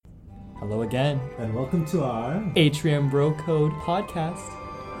Hello again. And welcome to our Atrium Bro Code podcast.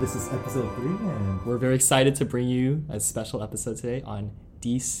 This is episode 3 and we're very excited to bring you a special episode today on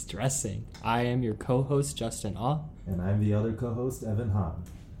de-stressing. I am your co-host, Justin Ah. And I'm the other co-host, Evan Han.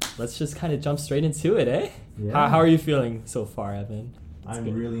 Let's just kind of jump straight into it, eh? Yeah. How are you feeling so far, Evan?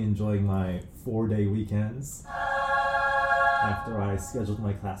 I'm really enjoying my 4-day weekends. After I scheduled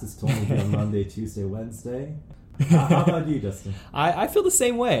my classes to only be on Monday, Tuesday, Wednesday. How about you, Justin? I feel the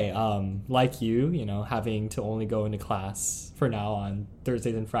same way. Like you know, having to only go into class for now on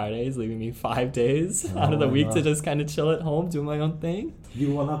Thursdays and Fridays, leaving me 5 days out of the week to just kind of chill at home, do my own thing.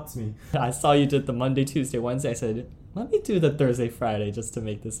 You one-upped me. I saw you did the Monday, Tuesday, Wednesday. I said, let me do the Thursday, Friday just to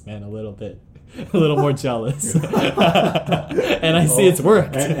make this man a little more jealous. And I see it's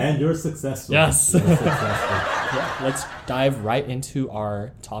worked. And you're successful. Yes. You're successful. Yeah, let's dive right into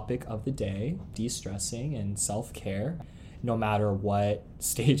our topic of the day, de-stressing and self-care. No matter what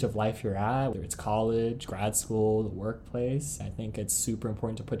stage of life you're at, whether it's college, grad school, the workplace, I think it's super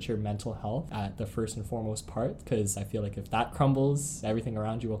important to put your mental health at the first and foremost part, because I feel like if that crumbles, everything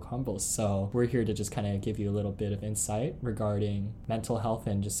around you will crumble. So we're here to just kind of give you a little bit of insight regarding mental health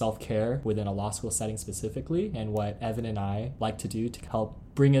and just self-care within a law school setting specifically, and what Evan and I like to do to help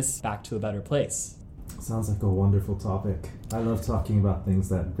bring us back to a better place. Sounds like a wonderful topic. I love talking about things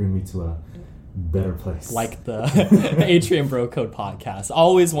that bring me to a better place. Like the Atrium Bro Code podcast.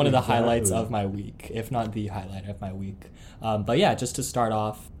 Always one of the highlights of my week, if not the highlight of my week. But yeah, just to start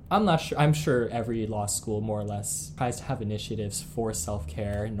off, I'm sure every law school more or less tries to have initiatives for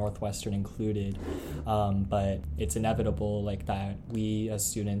self-care, Northwestern included. But it's inevitable like that we as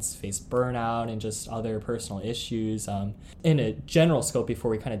students face burnout and just other personal issues. In a general scope, before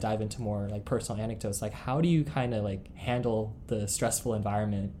we kind of dive into more like personal anecdotes, like how do you kind of like handle the stressful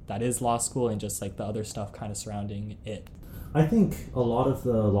environment that is law school and just like the other stuff kind of surrounding it? I think a lot of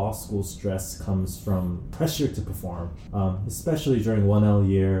the law school stress comes from pressure to perform, especially during 1L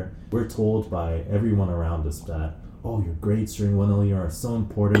year. We're told by everyone around us that, your grades during 1L year are so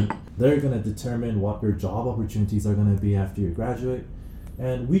important. They're going to determine what your job opportunities are going to be after you graduate.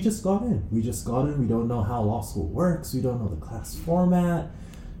 And we just got in. We don't know how law school works. We don't know the class format.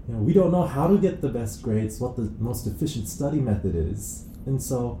 We don't know how to get the best grades, what the most efficient study method is. And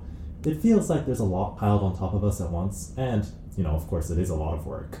so it feels like there's a lot piled on top of us at once. And of course, it is a lot of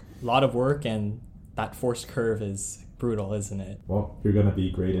work. A lot of work, and that forced curve is brutal, isn't it? Well, you're going to be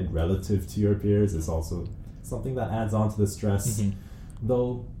graded relative to your peers is also something that adds on to the stress. Mm-hmm.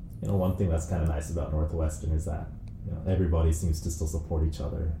 Though, one thing that's kind of nice about Northwestern is that everybody seems to still support each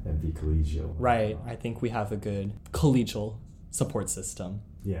other and be collegial. Right. I think we have a good collegial support system.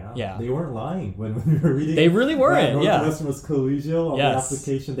 Yeah. They weren't lying when we were reading. They really weren't, Northwestern was collegial on the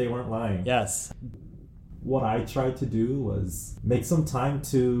application. They weren't lying. Yes. What I tried to do was make some time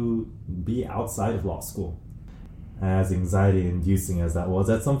to be outside of law school. As anxiety-inducing as that was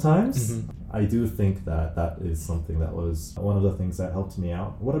at some times, I do think that is something that was one of the things that helped me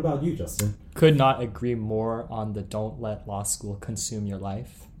out. What about you, Justin? Could not agree more on the don't let law school consume your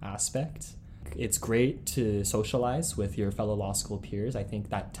life aspect. It's great to socialize with your fellow law school peers. I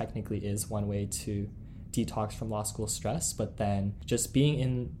think that technically is one way to detox from law school stress, but then just being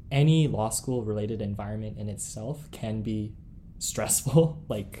in any law school related environment in itself can be stressful,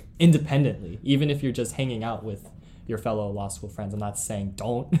 like independently, even if you're just hanging out with your fellow law school friends. I'm not saying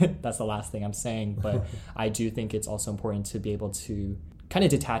don't, that's the last thing I'm saying, but I do think it's also important to be able to kind of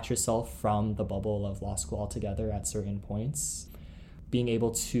detach yourself from the bubble of law school altogether at certain points. Being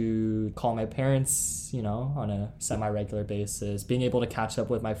able to call my parents, on a semi-regular basis, being able to catch up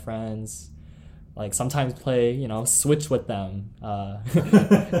with my friends, like sometimes play, switch with them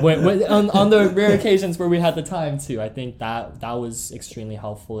when, on the rare occasions where we had the time to. I think that was extremely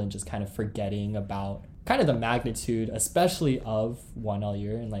helpful in just kind of forgetting about kind of the magnitude, especially of 1L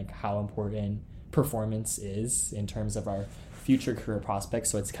year and like how important performance is in terms of our future career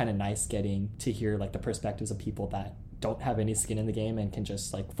prospects. So it's kind of nice getting to hear like the perspectives of people that don't have any skin in the game and can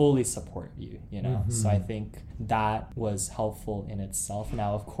just like fully support you, So I think that was helpful in itself.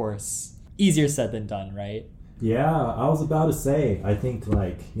 Now, of course, easier said than done, right? Yeah, I was about to say, I think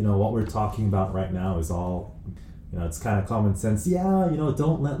what we're talking about right now is all, it's kind of common sense. Yeah,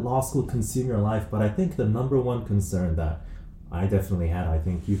 don't let law school consume your life. But I think the number one concern that I definitely had, I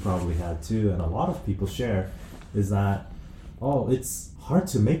think you probably had too, and a lot of people share, is that, it's hard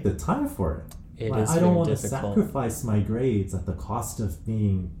to make the time for it. It like, is I don't very want to difficult. sacrifice my grades at the cost of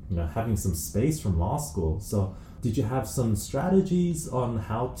being, having some space from law school. So did you have some strategies on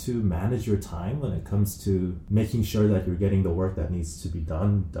how to manage your time when it comes to making sure that you're getting the work that needs to be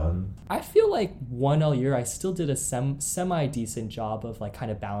done? I feel like 1L year, I still did a semi-decent job of like kind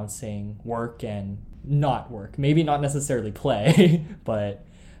of balancing work and not work. Maybe not necessarily play, but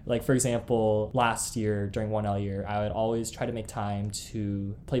like for example, last year during 1L year, I would always try to make time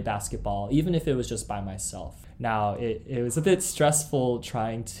to play basketball, even if it was just by myself. Now, it was a bit stressful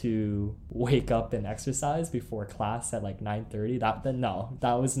trying to wake up and exercise before class at like 9:30. That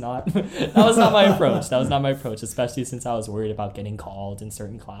was not that was not my approach. That was not my approach, especially since I was worried about getting called in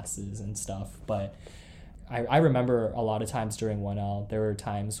certain classes and stuff. But I remember a lot of times during 1L, there were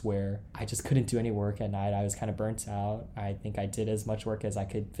times where I just couldn't do any work at night. I was kind of burnt out. I think I did as much work as I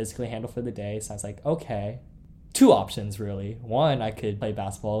could physically handle for the day. So I was like, okay, two options really. One, I could play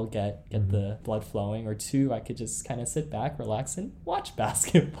basketball, get the blood flowing, or two, I could just kind of sit back, relax, and watch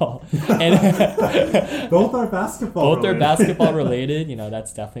basketball. And Both are basketball both related. are basketball related.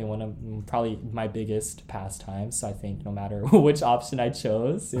 That's definitely one of probably my biggest pastimes. So I think no matter which option I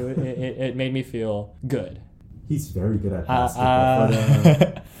chose, it made me feel good. He's very good at basketball.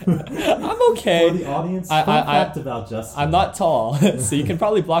 I'm okay. For the audience, fun fact about Justin. I'm not tall, so you can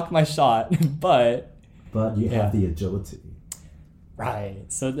probably block my shot, but you have the agility. Right.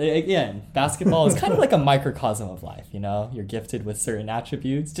 So again, basketball is kind of like a microcosm of life. You're gifted with certain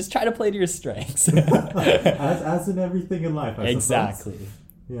attributes. Just try to play to your strengths. as in everything in life, I exactly. suppose.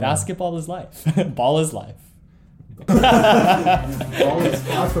 Yeah. Basketball is life. Ball is life. Ball is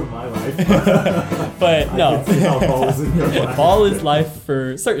far from my life. But no. I can see how ball is in your life. Ball is life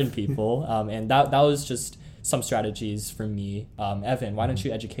for certain people. And that was just some strategies for me. Evan, why don't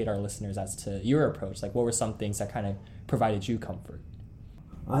you educate our listeners as to your approach? Like, what were some things that kind of provided you comfort?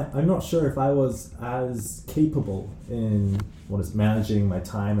 I'm not sure if I was as capable in managing my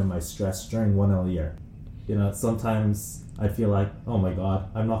time and my stress during 1L year. Sometimes I feel like, oh my God,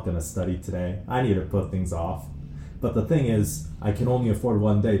 I'm not going to study today. I need to put things off. But the thing is, I can only afford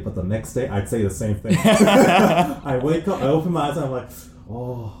one day, but the next day I'd say the same thing. I wake up, I open my eyes, and I'm like,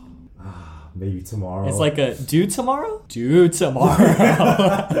 maybe tomorrow. It's like a do tomorrow? Do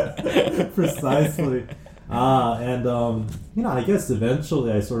tomorrow. Precisely. I guess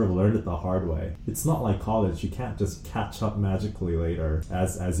eventually I sort of learned it the hard way. It's not like college. You can't just catch up magically later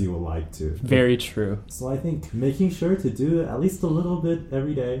as you would like to. Very true. So I think making sure to do at least a little bit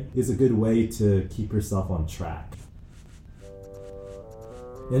every day is a good way to keep yourself on track.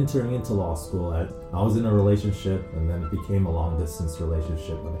 Entering into law school, I was in a relationship, and then it became a long-distance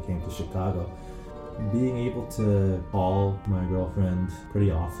relationship when I came to Chicago. Being able to call my girlfriend pretty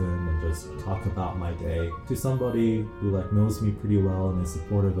often and just talk about my day to somebody who knows me pretty well and is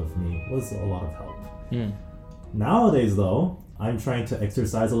supportive of me was a lot of help. Nowadays, though, I'm trying to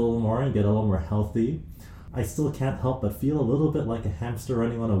exercise a little more and get a little more healthy. I still can't help but feel a little bit like a hamster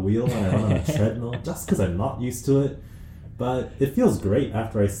running on a wheel when I run on a treadmill, just because I'm not used to it. But it feels great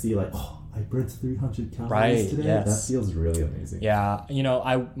after I see I burnt 300 calories today. Yes. That feels really amazing. Yeah,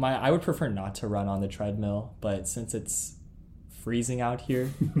 I would prefer not to run on the treadmill, but since it's freezing out here,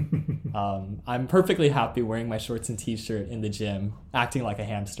 I'm perfectly happy wearing my shorts and t-shirt in the gym, acting like a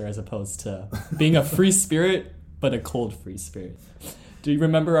hamster as opposed to being a free spirit, but a cold free spirit. Do you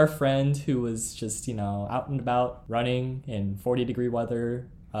remember our friend who was just, out and about running in 40-degree weather?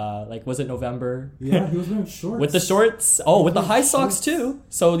 Was it November? Yeah, he was wearing shorts. With the shorts. Oh, with the high socks too.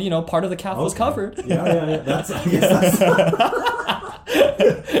 So, part of the calf was covered. Yeah. I guess that's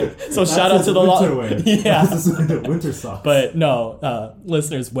so shout out to the winter wear. Yeah. This is winter socks. But no,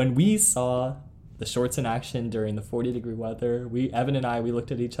 listeners, when we saw the shorts in action during the 40-degree weather, Evan and I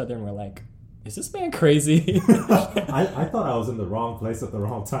looked at each other and we're like, is this man crazy? I thought I was in the wrong place at the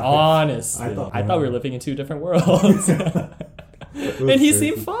wrong time. Honestly. I thought we were living in two different worlds. And he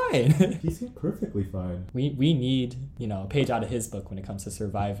seemed fine. He seemed perfectly fine. We need, a page out of his book when it comes to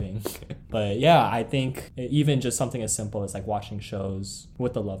surviving. But yeah, I think even just something as simple as watching shows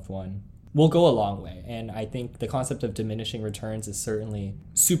with a loved one will go a long way. And I think the concept of diminishing returns is certainly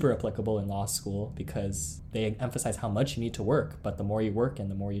super applicable in law school because they emphasize how much you need to work. But the more you work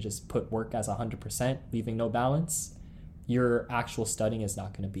and the more you just put work as 100%, leaving no balance, your actual studying is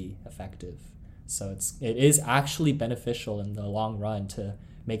not going to be effective. So it is actually beneficial in the long run to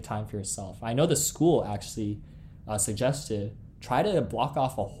make time for yourself. I know the school actually suggested try to block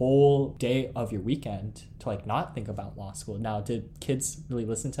off a whole day of your weekend to not think about law school. Now, did kids really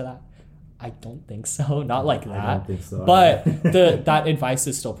listen to that? I don't think so. Not like that. I don't think so. But that advice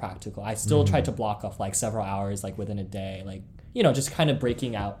is still practical. I still tried to block off several hours within a day. just kind of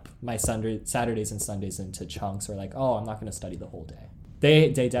breaking out my Saturdays and Sundays into chunks, or like, oh, I'm not going to study the whole day.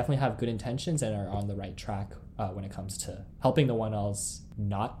 They definitely have good intentions and are on the right track when it comes to helping the 1Ls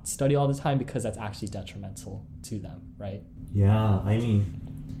not study all the time, because that's actually detrimental to them, right? Yeah, I mean,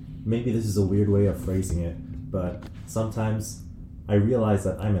 maybe this is a weird way of phrasing it, but sometimes I realize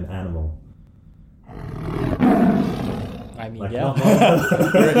that I'm an animal. I mean, like, yeah.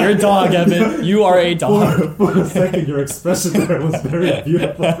 You're a dog, Evan. You are a dog. For a second, your expression there was very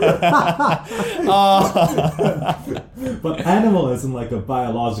beautiful. But animal as in like a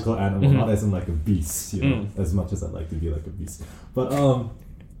biological animal, not as in like a beast, as much as I'd like to be like a beast. But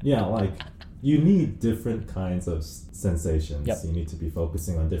yeah, like you need different kinds of sensations. Yep. You need to be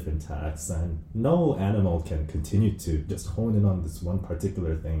focusing on different tasks, and no animal can continue to just hone in on this one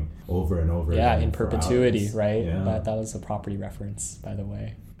particular thing over and over again. Yeah, in perpetuity, hours. right? Yeah. That was a property reference, by the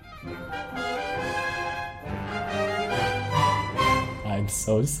way. I'm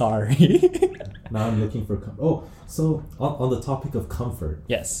so sorry. Now I'm looking for so on the topic of comfort.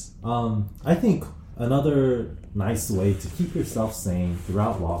 Yes. I think another nice way to keep yourself sane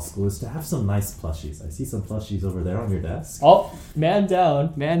throughout law school is to have some nice plushies. I see some plushies over there on your desk. Oh, man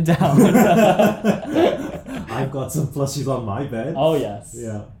down. I've got some plushies on my bed. Oh, yes.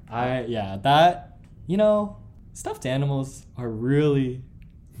 Yeah. That, stuffed animals are really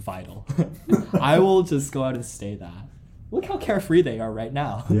vital. I will just go out and say that. Look how carefree they are right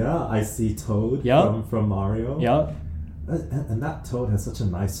now. Yeah, I see Toad from Mario. Yep. And that Toad has such a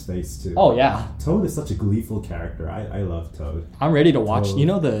nice face too. Oh, yeah. Toad is such a gleeful character. I love Toad. I'm ready to watch.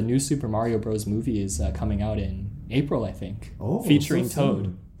 Toad. The new Super Mario Bros. Movie is coming out in April, I think. Oh, featuring so Toad.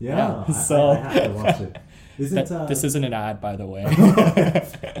 Soon. Yeah. So I have to watch it. This isn't an ad, by the way.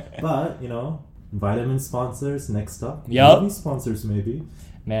 But, vitamin sponsors next up. Yep. Movie sponsors maybe.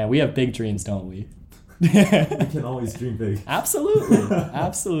 Man, we have big dreams, don't we? We can always dream big.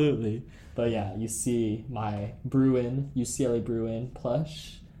 Absolutely. But yeah, you see my UCLA Bruin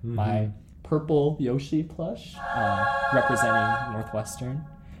plush, my purple Yoshi plush, representing Northwestern.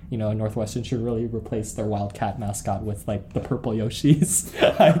 Northwestern should really replace their Wildcat mascot with like the purple Yoshis.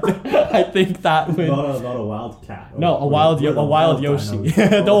 I think that would not a wildcat. No, a wild Yoshi.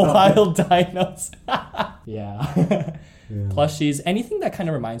 The wild dinos. Yeah. Yeah. Plushies, anything that kind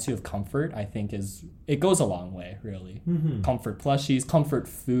of reminds you of comfort, I think it goes a long way, really. Comfort plushies, comfort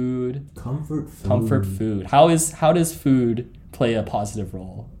food. Comfort food. How does food play a positive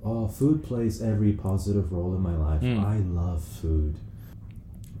role? Oh, food plays every positive role in my life. I love food.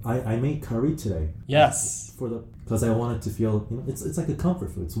 I made curry today. Yes. Because I wanted to feel, it's like a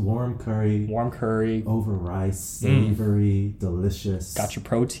comfort food. It's warm curry. Over rice, savory, delicious. Got your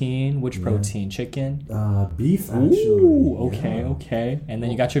protein. Which protein? Chicken? Beef, actually. Ooh, okay. And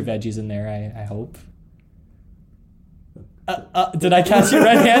then you got your veggies in there, I hope. Did I catch you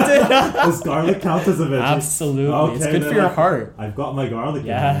red-handed? Does garlic count as a veggie? Absolutely. Okay, it's good for your heart. I've got my garlic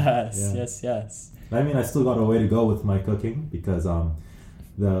Yes, in there. Yes. I mean, I still got a way to go with my cooking because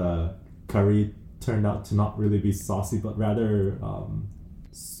the curry turned out to not really be saucy, but rather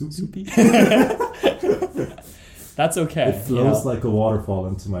soupy. That's okay. It flows like a waterfall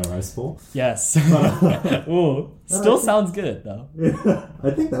into my rice bowl. Yes. Ooh, still sounds good though. Yeah,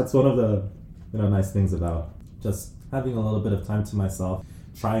 I think that's one of the nice things about just having a little bit of time to myself,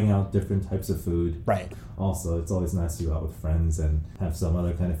 trying out different types of food. Right. Also, it's always nice to go out with friends and have some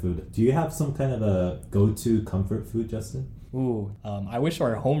other kind of food. Do you have some kind of a go-to comfort food, Justin? Ooh, I wish I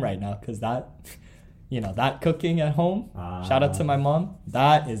were home right now because that cooking at home, shout out to my mom,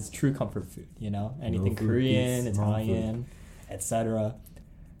 that is true comfort food, anything Korean, Italian, etc.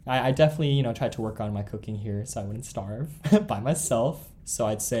 I definitely, tried to work on my cooking here so I wouldn't starve by myself. So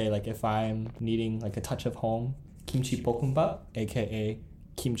I'd say like if I'm needing like a touch of home, kimchi bokkeumbap, aka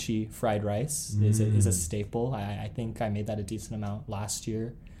kimchi fried rice, is a staple. I think I made that a decent amount last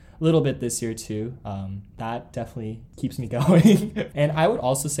year. A little bit this year too. That definitely keeps me going. And I would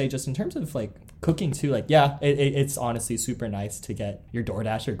also say just in terms of like cooking too, like it's honestly super nice to get your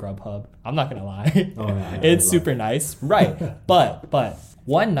DoorDash or Grubhub. I'm not gonna lie. Oh, yeah, it's super nice. Right. But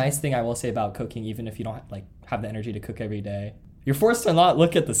one nice thing I will say about cooking, even if you don't have the energy to cook every day, you're forced to not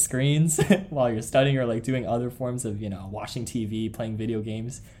look at the screens while you're studying or like doing other forms of, watching TV, playing video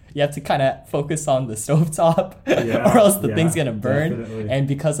games. You have to kind of focus on the stovetop or else the thing's going to burn. Definitely. And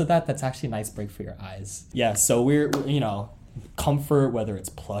because of that, that's actually a nice break for your eyes. Yeah, so we're comfort, whether it's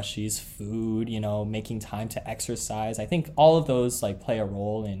plushies, food, making time to exercise. I think all of those play a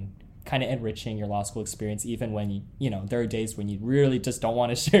role in kind of enriching your law school experience, even when there are days when you really just don't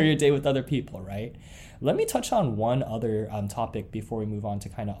want to share your day with other people, right? Let me touch on one other topic before we move on to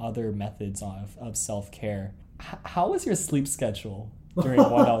kind of other methods of self-care. How was your sleep schedule during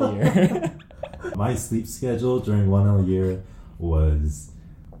 1L year? My sleep schedule during 1L year was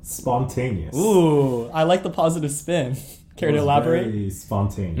spontaneous. Ooh, I like the positive spin. Care to elaborate? Very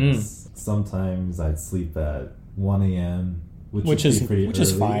spontaneous. Sometimes I'd sleep at 1 a.m., which is pretty which early.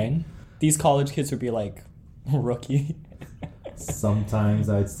 is fine. These college kids would be like, rookie. Sometimes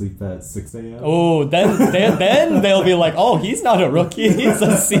I'd sleep at 6 a.m. Oh, then they'll be like, oh, he's not a rookie, he's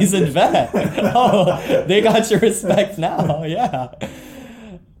a seasoned vet. Oh, they got your respect now. Yeah.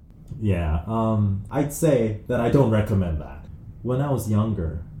 Yeah, I'd say that I don't recommend that. When I was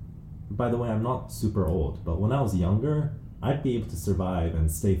younger, by the way, I'm not super old, but when I was younger, I'd be able to survive and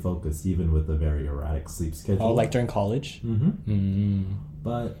stay focused even with a very erratic sleep schedule. Oh, like during college? Mm-hmm.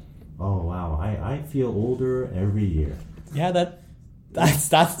 But, oh wow, I feel older every year. Yeah, that's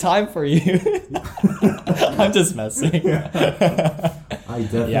time for you. I'm just messing. I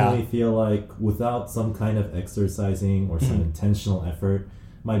definitely feel like without some kind of exercising or some intentional effort,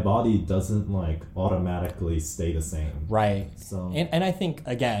 my body doesn't like automatically stay the same. Right. So and I think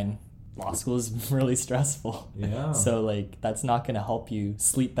again, law school is really stressful. Yeah. So like that's not gonna help you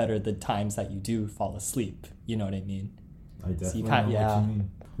sleep better the times that you do fall asleep. You know what I mean? I definitely know what you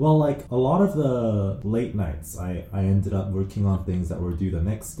mean. Well, like a lot of the late nights, I ended up working on things that were due the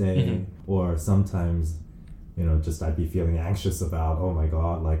next day, or sometimes, just I'd be feeling anxious about, oh my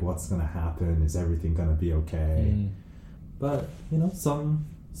God, like what's gonna happen? Is everything gonna be okay? But some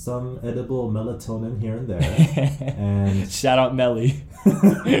edible melatonin here and there, and shout out Melly.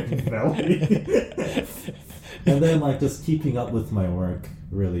 Melly. And then like just keeping up with my work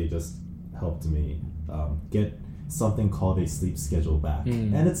really just helped me get something called a sleep schedule back.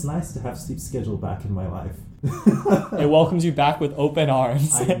 And it's nice to have sleep schedule back in my life. It welcomes you back with open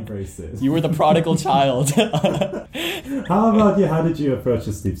arms. I embrace it. You were the prodigal child. How about you? How did you approach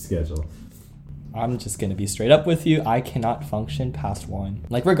a sleep schedule? I'm just going to be straight up with you. I cannot function past 1.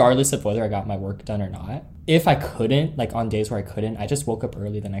 Like, regardless of whether I got my work done or not. If I couldn't, like on days where I couldn't, I just woke up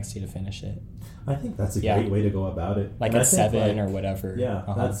early the next day to finish it. I think that's a great way to go about it. Like at 7 or whatever. Yeah,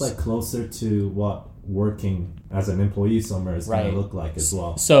 that's like closer to what working as an employee somewhere is going to look like as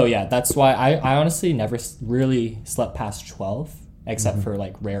well. So yeah, that's why I honestly never really slept past 12, except for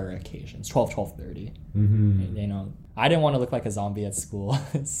like rarer occasions, 12:30. I didn't want to look like a zombie at school.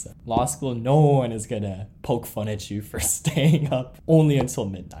 So, law school, no one is going to poke fun at you for staying up only until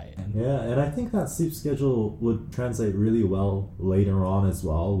midnight. Yeah, and I think that sleep schedule would translate really well later on as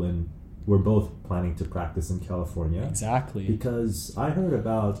well when we're both planning to practice in California. Exactly. Because I heard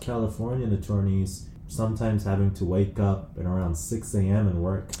about Californian attorneys sometimes having to wake up at around 6 a.m. and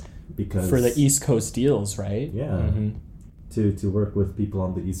work because... For the East Coast deals, right? Yeah. To work with people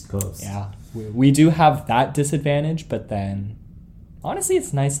on the East Coast. Yeah. We do have that disadvantage, but then honestly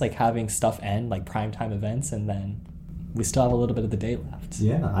it's nice like having stuff end, like primetime events, and then we still have a little bit of the day left.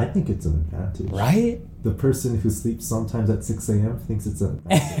 Yeah, I think it's an advantage. Right? The person who sleeps sometimes at 6 a.m. thinks it's an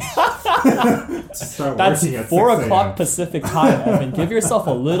advantage. That's 4 o'clock Pacific time, Evan. Give yourself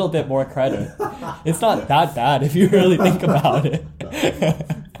a little bit more credit. It's not that bad if you really think about it.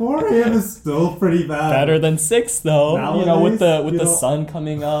 4 a.m. is still pretty bad. Better than 6 though. Nowadays, with the sun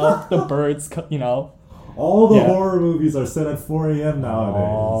coming up, the birds, All the horror movies are set at 4 a.m. nowadays.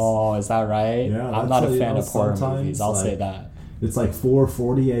 Oh, is that right? Yeah, I'm not a fan of horror movies. I'll say that. It's like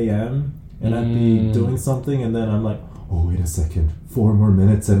 4:40 a.m. and I'd be doing something, and then I'm like, oh, wait a second, 4 more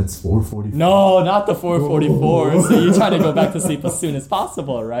minutes and it's 4:44. No, not the 4:44. So you try to go back to sleep as soon as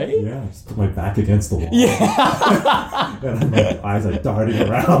possible, right? Yeah, just put my back against the wall. Yeah. And my eyes are darting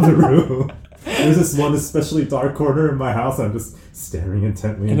around the room. There's this one especially dark corner in my house. I'm just staring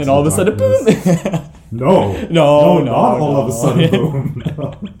intently. And then all of a sudden, boom. No, not all of a sudden, boom.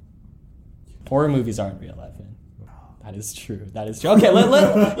 No. Horror movies aren't real, Evan. That is true. Okay,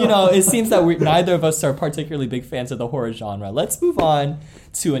 let it seems that neither of us are particularly big fans of the horror genre. Let's move on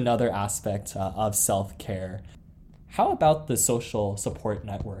to another aspect of self-care. How about the social support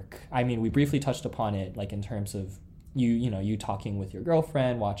network? I mean, we briefly touched upon it, like in terms of you talking with your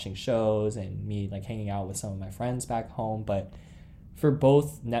girlfriend, watching shows, and me like hanging out with some of my friends back home. But for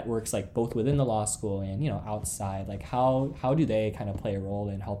both networks, like both within the law school and outside, like how do they kind of play a role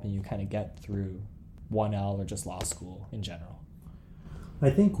in helping you kind of get through 1L or just law school in general? I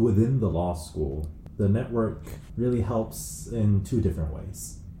think within the law school, the network really helps in 2 different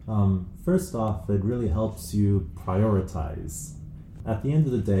ways. First off, it really helps you prioritize. At the end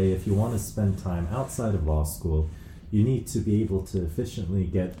of the day, if you want to spend time outside of law school, you need to be able to efficiently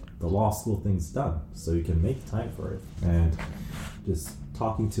get the law school things done so you can make time for it. And just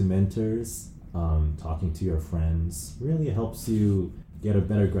talking to mentors, talking to your friends really helps you get a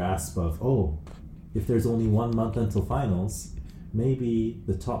better grasp of, if there's only 1 month until finals, maybe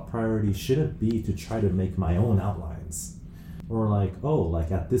the top priority shouldn't be to try to make my own outlines. Or like, oh,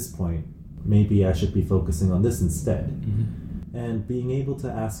 like at this point, maybe I should be focusing on this instead. And being able to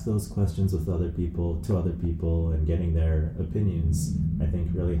ask those questions with other people, and getting their opinions, I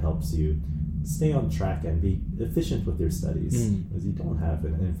think really helps you stay on track and be efficient with your studies, as you don't have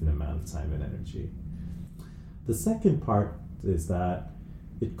an infinite amount of time and energy. The second part is that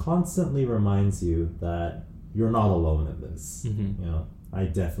it constantly reminds you that you're not alone in this. You know, I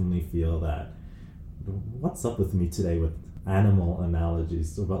definitely feel that, what's up with me today with animal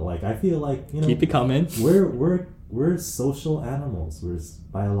analogies? But like, I feel like, you know, keep it coming. We're social animals. We're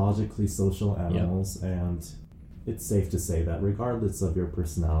biologically social animals, and it's safe to say that regardless of your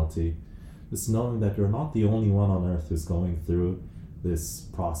personality, just knowing that you're not the only one on earth who's going through this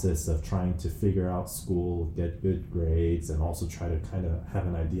process of trying to figure out school, get good grades, and also try to kind of have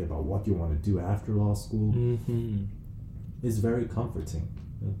an idea about what you want to do after law school is very comforting.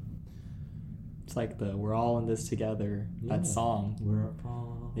 It's like the "We're all in this together" that song. We're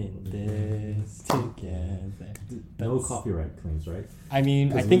all in this together. No copyright claims, right? I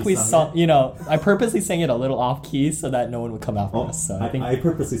mean, I think we saw. You know, I purposely sang it a little off key so that no one would come after us. So I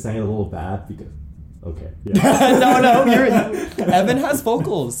purposely sang it a little bad because. Okay. Yeah. No. Evan has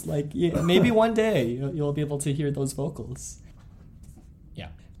vocals. Like, maybe one day you'll be able to hear those vocals. Yeah.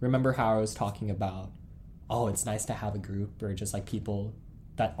 Remember how I was talking about, it's nice to have a group or just like people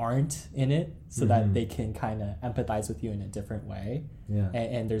that aren't in it so that they can kind of empathize with you in a different way. Yeah.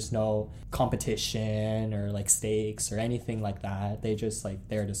 And there's no competition or like stakes or anything like that. They just like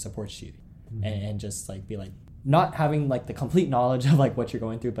there to support you and just like be like, not having like the complete knowledge of like what you're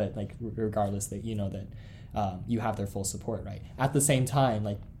going through, but like regardless that you know that you have their full support, right? At the same time,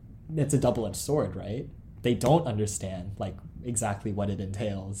 like it's a double-edged sword, right? They don't understand like exactly what it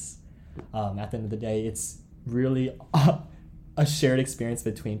entails. At the end of the day, it's really a shared experience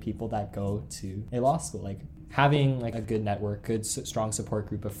between people that go to a law school. Like having like a good network, good strong support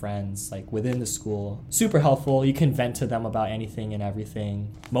group of friends like within the school, super helpful. You can vent to them about anything and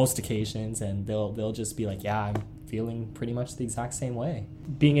everything most occasions, and they'll just be like, yeah, I'm feeling pretty much the exact same way.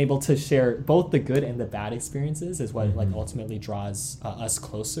 Being able to share both the good and the bad experiences is what like ultimately draws us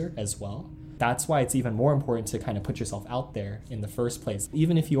closer as well. That's why it's even more important to kind of put yourself out there in the first place,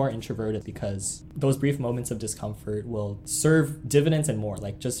 even if you are introverted, because those brief moments of discomfort will serve dividends and more,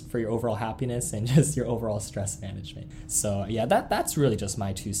 like just for your overall happiness and just your overall stress management. So yeah, that's really just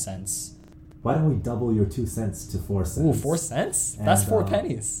my 2 cents. Why don't we double your 2 cents to 4 cents? Ooh, 4 cents? And, that's 4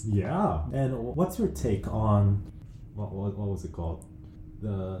 pennies. Yeah. And what's your take on, what was it called?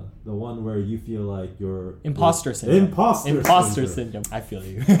 The one where you feel like you're... Imposter syndrome. Imposter syndrome. I feel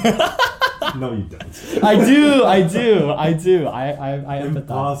you. No, you don't. I do. I empathize.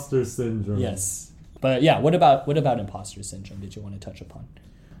 Imposter syndrome. Yes. But yeah, what about imposter syndrome? Did you want to touch upon?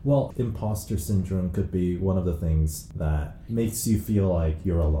 Well, imposter syndrome could be one of the things that makes you feel like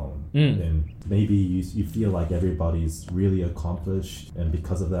you're alone. And maybe you feel like everybody's really accomplished, and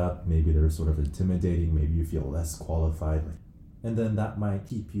because of that, maybe they're sort of intimidating, maybe you feel less qualified. And then that might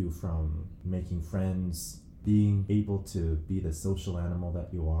keep you from making friends, being able to be the social animal that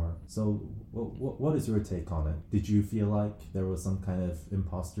you are. So what is your take on it? Did you feel like there was some kind of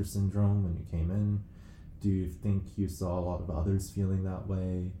imposter syndrome when you came in? Do you think you saw a lot of others feeling that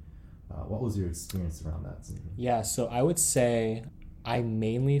way? What was your experience around that syndrome? Yeah, so I would say I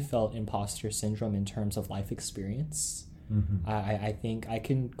mainly felt imposter syndrome in terms of life experience. I think I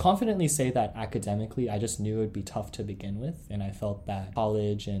can confidently say that academically, I just knew it would be tough to begin with. And I felt that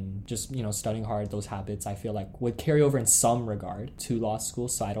college and just, studying hard, those habits, I feel like would carry over in some regard to law school.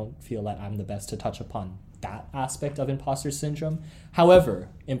 So I don't feel that I'm the best to touch upon that aspect of imposter syndrome. However,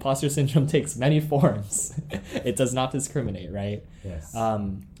 imposter syndrome takes many forms. It does not discriminate, right? Yes.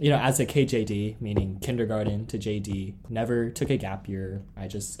 As a KJD, meaning kindergarten to JD, never took a gap year. I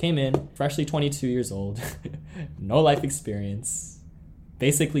just came in, freshly 22 years old, no life experience,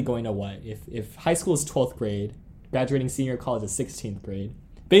 basically going to what? If high school is 12th grade, graduating senior college is 16th grade.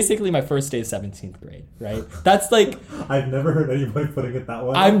 Basically, my first day is 17th grade, right? That's like... I've never heard anybody putting it that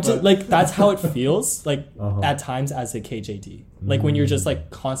way. That's how it feels, like, at times as a KJD. Like, when you're just, like,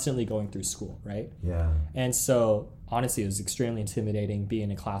 constantly going through school, right? Yeah. And so, honestly, it was extremely intimidating being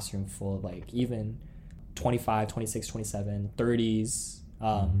in a classroom full of, like, even 25, 26, 27, 30s,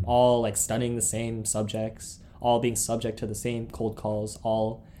 all, like, studying the same subjects, all being subject to the same cold calls,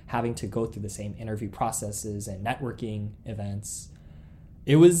 all having to go through the same interview processes and networking events.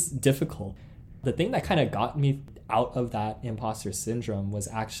 It was difficult. The thing that kind of got me out of that imposter syndrome was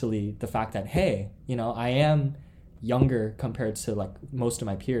actually the fact that, hey, I am younger compared to like most of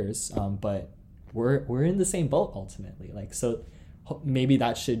my peers, but we're in the same boat ultimately. Like, so maybe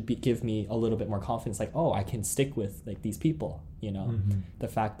that should give me a little bit more confidence, like, oh, I can stick with like these people, you know. The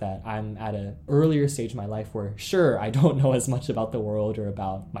fact that I'm at an earlier stage in my life where, sure, I don't know as much about the world or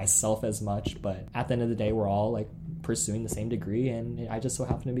about myself as much, but at the end of the day, we're all like pursuing the same degree, and I just so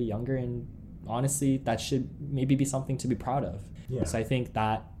happen to be younger, and honestly, that should maybe be something to be proud of. So I think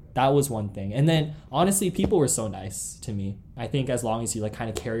that was one thing. And then honestly, people were so nice to me. I think as long as you like kind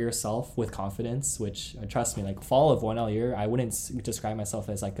of carry yourself with confidence, which trust me, like fall of 1L year, I wouldn't describe myself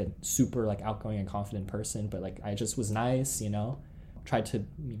as like a super like outgoing and confident person, but like I just was nice, you know, tried to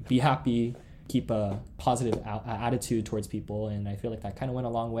be happy, keep a positive attitude towards people, and I feel like that kind of went a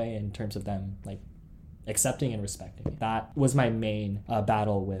long way in terms of them like accepting and respecting me. That was my main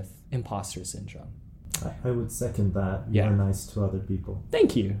battle with imposter syndrome. I would second that. You are nice to other people.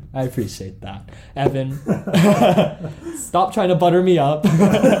 Thank you. I appreciate that. Evan, stop trying to butter me up.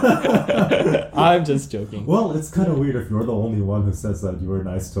 I'm just joking. Well, it's kind of weird if you're the only one who says that you were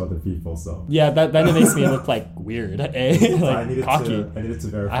nice to other people, so... Yeah, then it makes me look like weird, eh? Like I needed to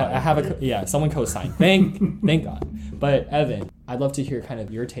verify. I have someone co-sign. Thank God. But Evan, I'd love to hear kind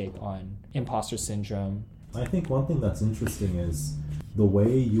of your take on imposter syndrome. I think one thing that's interesting is the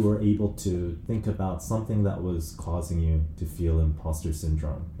way you were able to think about something that was causing you to feel imposter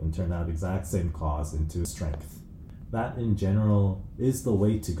syndrome and turn that exact same cause into strength. That in general is the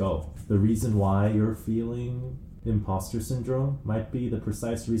way to go. The reason why you're feeling imposter syndrome might be the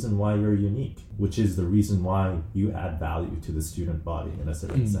precise reason why you're unique, which is the reason why you add value to the student body in a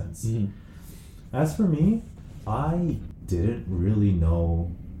certain sense. As for me, I didn't really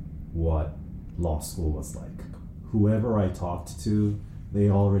know what law school was like. Whoever I talked to, they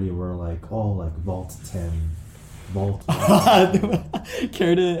already were like, oh, like Vault 10, Vault 1.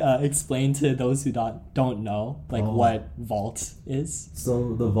 Care to explain to those who don't know, like what Vault is?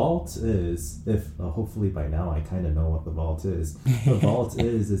 So the Vault is, if hopefully by now I kind of know what the Vault is. The Vault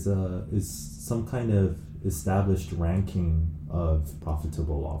is some kind of established ranking of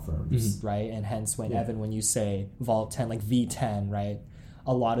profitable law firms. Right, and hence Evan, when you say Vault 10, like V10, right?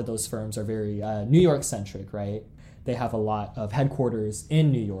 A lot of those firms are very New York centric, right? They have a lot of headquarters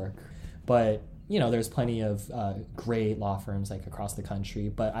in New York, but you know, there's plenty of great law firms like across the country.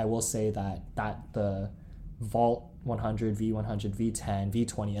 But I will say that the Vault 100, V100, V10,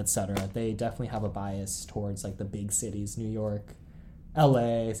 V20, etc., they definitely have a bias towards like the big cities, New York,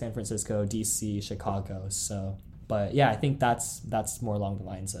 LA, San Francisco, DC, Chicago. So, but yeah, I think that's more along the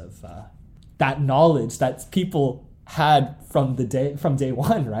lines of that knowledge that people had from day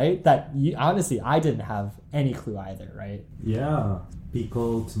one, right? That honestly, I didn't have any clue either, right? Yeah.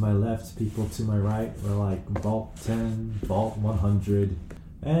 People to my left, people to my right were like Vault 10, Vault 100,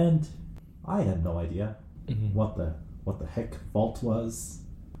 and I had no idea what the heck Vault was.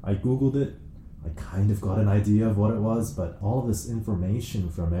 I Googled it. I kind of got an idea of what it was, but all this information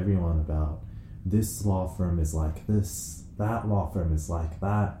from everyone about this law firm is like this, that law firm is like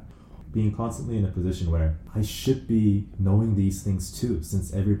that. Being constantly in a position where I should be knowing these things too,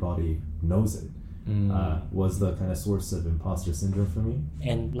 since everybody knows it, was the kind of source of imposter syndrome for me.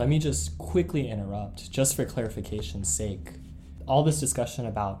 And let me just quickly interrupt, just for clarification's sake. All this discussion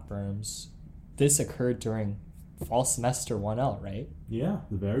about firms, this occurred during fall semester 1L, right? Yeah,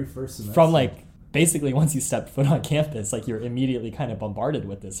 the very first semester. From like, basically once you step foot on campus, like you're immediately kind of bombarded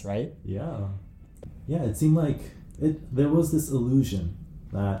with this, right? Yeah. Yeah, it seemed like there was this illusion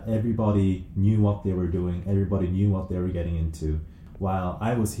that everybody knew what they were doing, everybody knew what they were getting into, while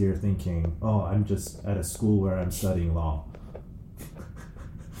I was here thinking, oh, I'm just at a school where I'm studying law.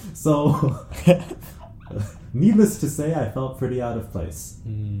 So, needless to say, I felt pretty out of place.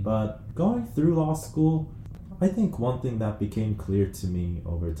 But going through law school, I think one thing that became clear to me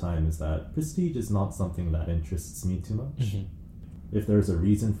over time is that prestige is not something that interests me too much. If there's a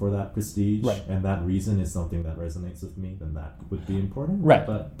reason for that prestige, and that reason is something that resonates with me, then that would be important. Right,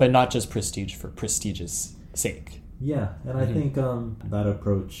 but not just prestige for prestige's sake. Yeah, and I think that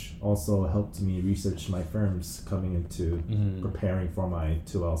approach also helped me research my firms coming into preparing for my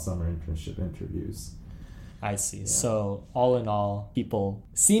 2L summer internship interviews. I see. Yeah. So all in all, people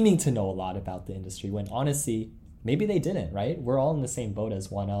seeming to know a lot about the industry when honestly, maybe they didn't, right? We're all in the same boat as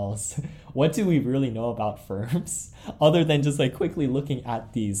 1Ls. What do we really know about firms other than just like quickly looking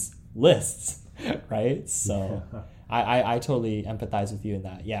at these lists, right? So I totally empathize with you in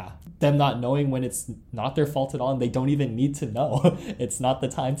that. Yeah. Them not knowing when it's not their fault at all and they don't even need to know. It's not the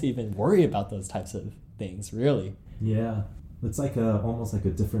time to even worry about those types of things, really. Yeah. It's like almost like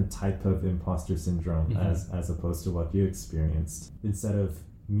a different type of imposter syndrome as opposed to what you experienced. Instead of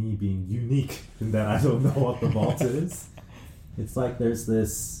me being unique in that I don't know what the vault is, it's like there's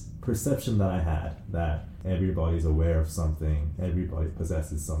this perception that I had that everybody's aware of something, everybody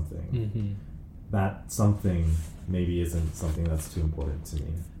possesses something, that something maybe isn't something that's too important to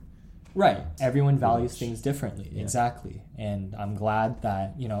me. Right. Everyone values things differently. Yeah. Exactly. And I'm glad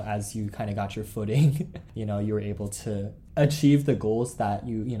that, as you kind of got your footing, you were able to achieve the goals that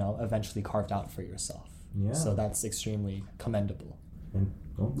you eventually carved out for yourself. Yeah. So that's extremely commendable. And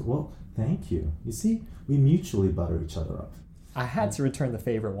well, thank you. You see, we mutually butter each other up. I had to return the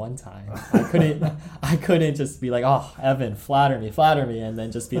favor one time. I couldn't just be like, oh, Evan, flatter me, and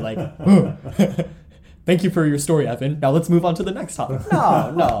then just be like, thank you for your story, Evan. Now let's move on to the next topic.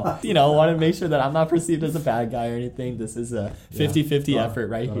 No. Want to make sure that I'm not perceived as a bad guy or anything. This is a 50-50 effort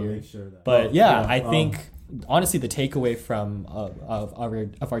right here. Sure but I think, honestly, the takeaway from of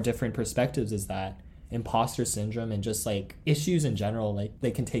our different perspectives is that imposter syndrome and just like issues in general, like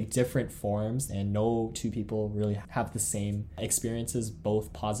they can take different forms, and no two people really have the same experiences,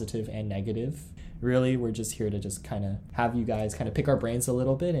 both positive and negative. Really, we're just here to just kind of have you guys kind of pick our brains a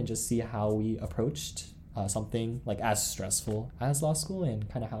little bit and just see how we approached something like as stressful as law school, and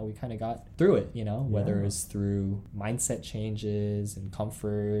kind of how we kind of got through it, whether it's through mindset changes and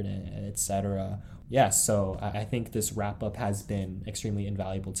comfort and etc. Yeah, so I think this wrap up has been extremely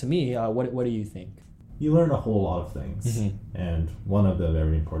invaluable to me. What do you think? You learn a whole lot of things. And one of the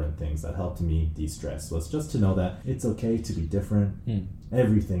very important things that helped me de-stress was just to know that it's okay to be different.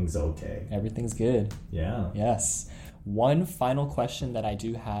 Everything's okay. Everything's good. Yeah. Yes. One final question that I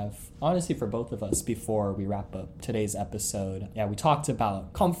do have, honestly, for both of us before we wrap up today's episode. Yeah, we talked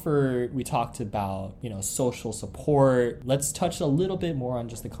about comfort. We talked about, social support. Let's touch a little bit more on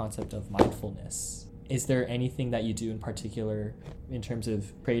just the concept of mindfulness. Is there anything that you do in particular in terms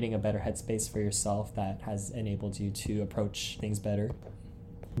of creating a better headspace for yourself that has enabled you to approach things better?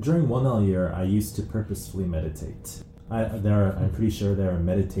 During 1L year, I used to purposefully meditate. I'm pretty sure there are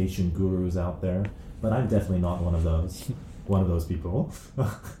meditation gurus out there, but I'm definitely not one of those. One of those people.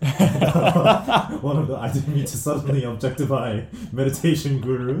 I didn't mean to suddenly objectify meditation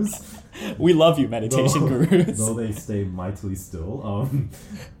gurus. We love you, meditation gurus. Though they stay mightily still.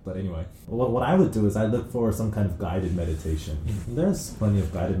 But anyway, what I would do is I look for some kind of guided meditation. There's plenty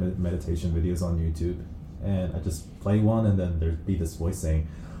of guided meditation videos on YouTube. And I just play one, and then there'd be this voice saying,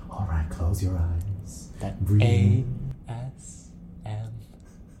 all right, close your eyes. Breathe.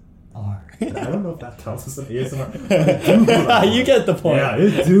 I don't know if that counts as an ASMR. You get the point. Yeah,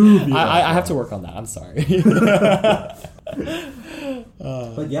 it do. I have to work on that. I'm sorry.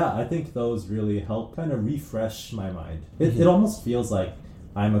 But yeah, I think those really help kind of refresh my mind. It almost feels like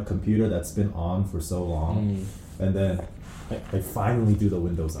I'm a computer that's been on for so long, and then I finally do the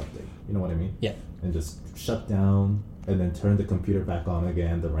Windows update. You know what I mean? Yeah. And just shut down, and then turn the computer back on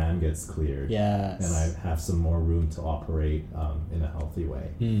again. The RAM gets cleared. Yes. And I have some more room to operate in a healthy way.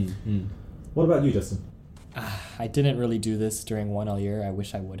 What about you, Justin? I didn't really do this during 1L year. I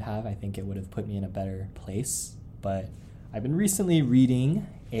wish I would have. I think it would have put me in a better place. But I've been recently reading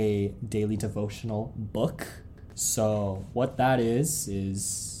a daily devotional book. So what that is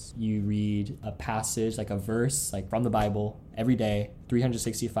you read a passage, like a verse, like from the Bible every day,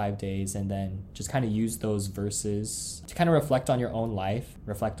 365 days, and then just kind of use those verses to kind of reflect on your own life,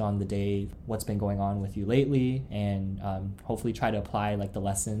 reflect on the day, what's been going on with you lately, and hopefully try to apply like the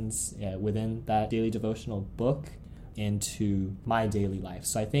lessons within that daily devotional book into my daily life.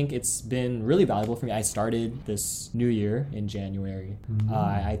 So I think it's been really valuable for me. I started this new year in January.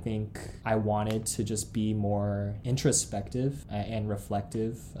 I think I wanted to just be more introspective and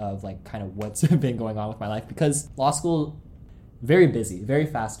reflective of like kind of what's been going on with my life, because law school, very busy, very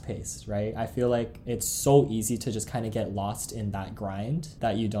fast paced, right? I feel like it's so easy to just kind of get lost in that grind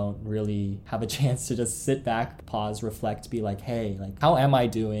that you don't really have a chance to just sit back, pause, reflect, be like, hey, like, how am I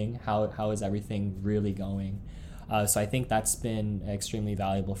doing? How is everything really going? So I think that's been extremely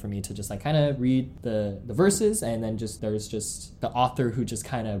valuable for me to just like kind of read the verses, and then there's just the author who just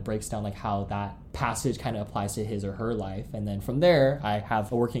kind of breaks down like how that passage kind of applies to his or her life. And then from there, I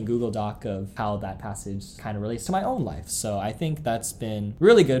have a working Google Doc of how that passage kind of relates to my own life. So I think that's been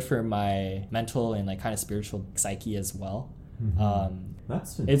really good for my mental and like kind of spiritual psyche as well.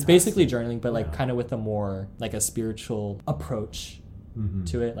 That's fantastic. It's basically journaling, but like kind of with a more like a spiritual approach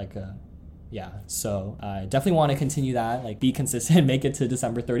to it, like a so I definitely want to continue that, like be consistent, make it to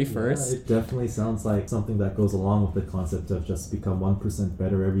December 31st. Yeah, it definitely sounds like something that goes along with the concept of just become 1%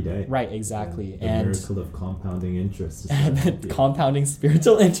 better every day. Right, exactly. The miracle of compounding interest. Compounding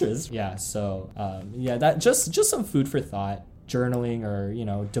spiritual interest. Yeah, so that just some food for thought. Journaling or,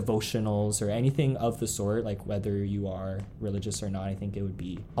 devotionals or anything of the sort, like whether you are religious or not, I think it would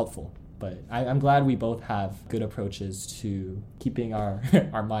be helpful. But I'm glad we both have good approaches to keeping our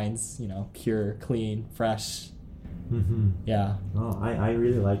our minds, pure, clean, fresh. Yeah. Oh, I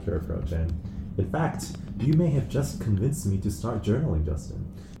really like your approach, and in fact, you may have just convinced me to start journaling,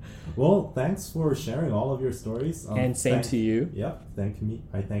 Justin. Well, thanks for sharing all of your stories. And same to you. Yep. Thank me.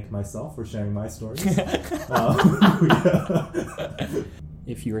 I thank myself for sharing my stories.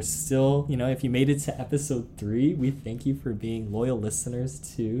 If you are still, if you made it to episode 3, we thank you for being loyal listeners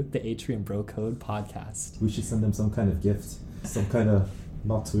to the Atrium Bro Code podcast. We should send them some kind of gift, some kind of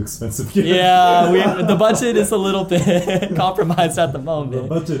not too expensive gift. Yeah, the budget is a little bit compromised at the moment. The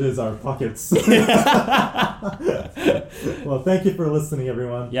budget is our pockets. Well, thank you for listening,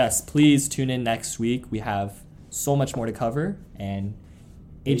 everyone. Yes, please tune in next week. We have so much more to cover, and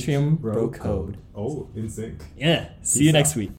Atrium Bro Code. Oh, in sync. Yeah, see you next week.